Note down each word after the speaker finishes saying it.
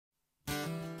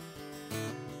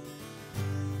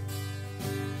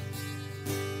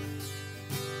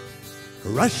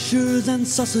Rashers and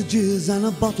sausages and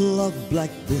a bottle of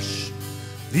Blackbush.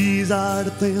 These are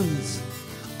the things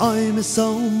I miss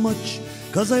so much,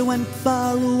 'cause I went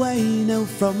far away now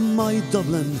from my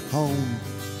Dublin home.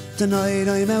 Tonight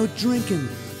I'm out drinking,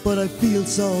 but I feel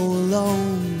so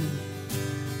alone.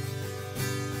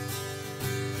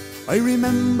 I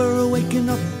remember waking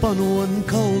up on one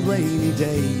cold rainy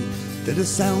day to the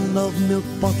sound of milk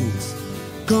bottles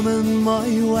coming my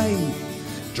way,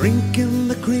 drinking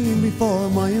the cream before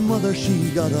my mother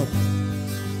she got up.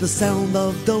 The sound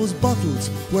of those bottles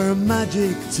were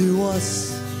magic to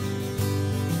us.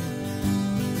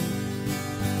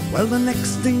 Well, the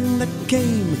next thing that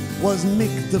came was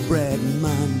Mick the bread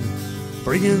man,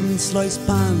 bringing sliced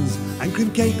pans and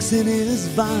cream cakes in his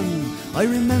van. I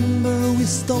remember we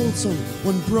stole some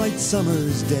one bright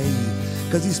summer's day,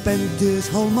 'cause he spent his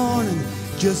whole morning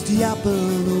just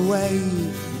yapping away.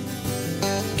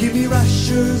 Give me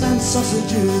rashers and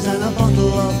sausages and a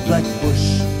bottle of Blackbush.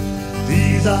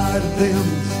 These are the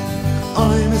things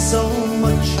I miss so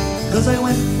much, 'cause I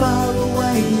went far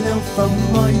away now from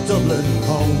my Dublin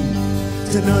home.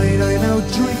 Tonight I'm out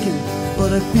drinking,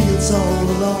 but I feel so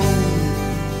alone.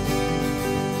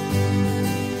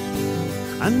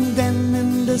 And then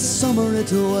in the summer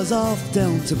it was off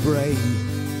down to Bray,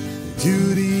 to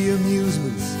the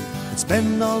amusements, I'd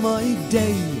spend all my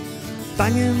day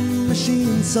banging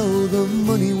machines so the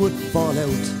money would fall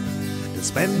out, and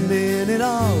spending it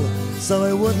all so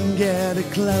I wouldn't get a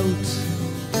clout.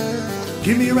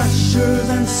 Give me rashers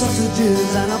and sausages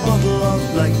and a bottle of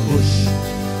Blackbush.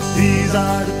 These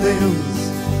are the things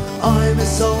I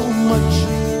miss so much,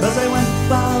 'cause I went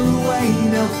far away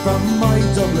now from my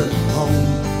Dublin home.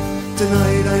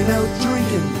 Tonight I'm out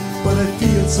drinking, but I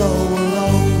feel so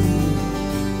alone.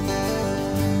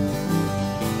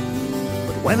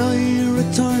 But when I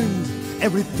returned,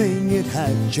 everything it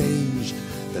had changed.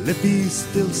 The lippy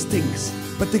still stinks,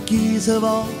 but the keys have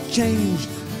all changed.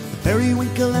 The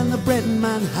periwinkle and the bread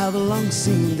man have long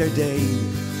seen their day,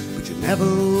 but you never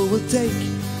will take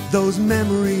those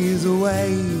memories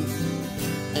away.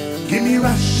 Give me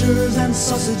rashers and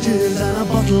sausages and a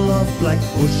bottle of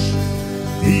Blackbush.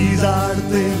 These are the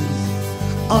things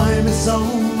I miss so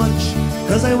much,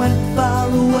 'cause I went far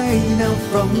away now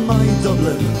from my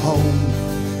Dublin home.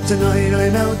 Tonight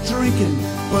I'm out drinking,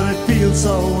 but I feel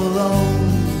so alone.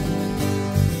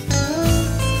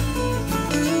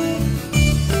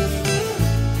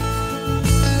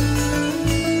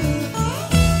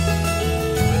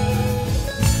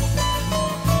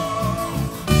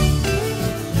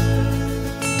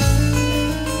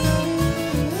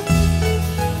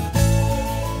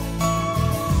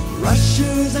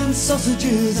 Rashers and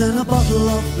sausages and a bottle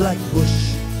of Blackbush.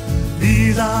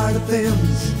 These are the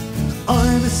things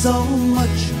I miss so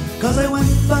much, 'cause I went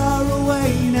far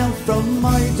away now from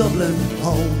my Dublin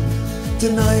home.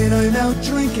 Tonight I'm out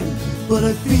drinking, but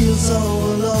I feel so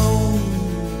alone.